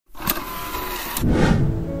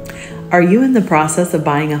Are you in the process of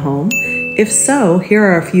buying a home? If so, here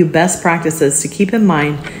are a few best practices to keep in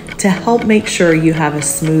mind to help make sure you have a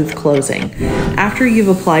smooth closing. After you've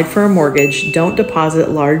applied for a mortgage, don't deposit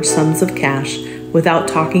large sums of cash without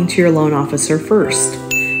talking to your loan officer first.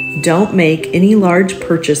 Don't make any large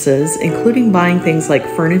purchases, including buying things like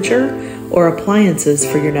furniture or appliances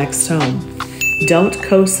for your next home. Don't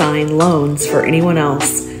co-sign loans for anyone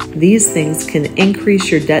else. These things can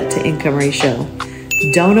increase your debt-to-income ratio.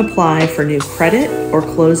 Don't apply for new credit or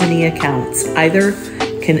close any accounts. Either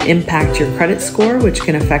can impact your credit score, which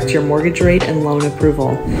can affect your mortgage rate and loan approval.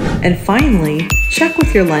 And finally, check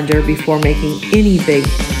with your lender before making any big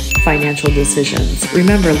financial decisions.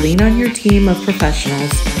 Remember, lean on your team of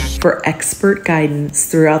professionals for expert guidance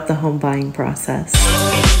throughout the home buying process.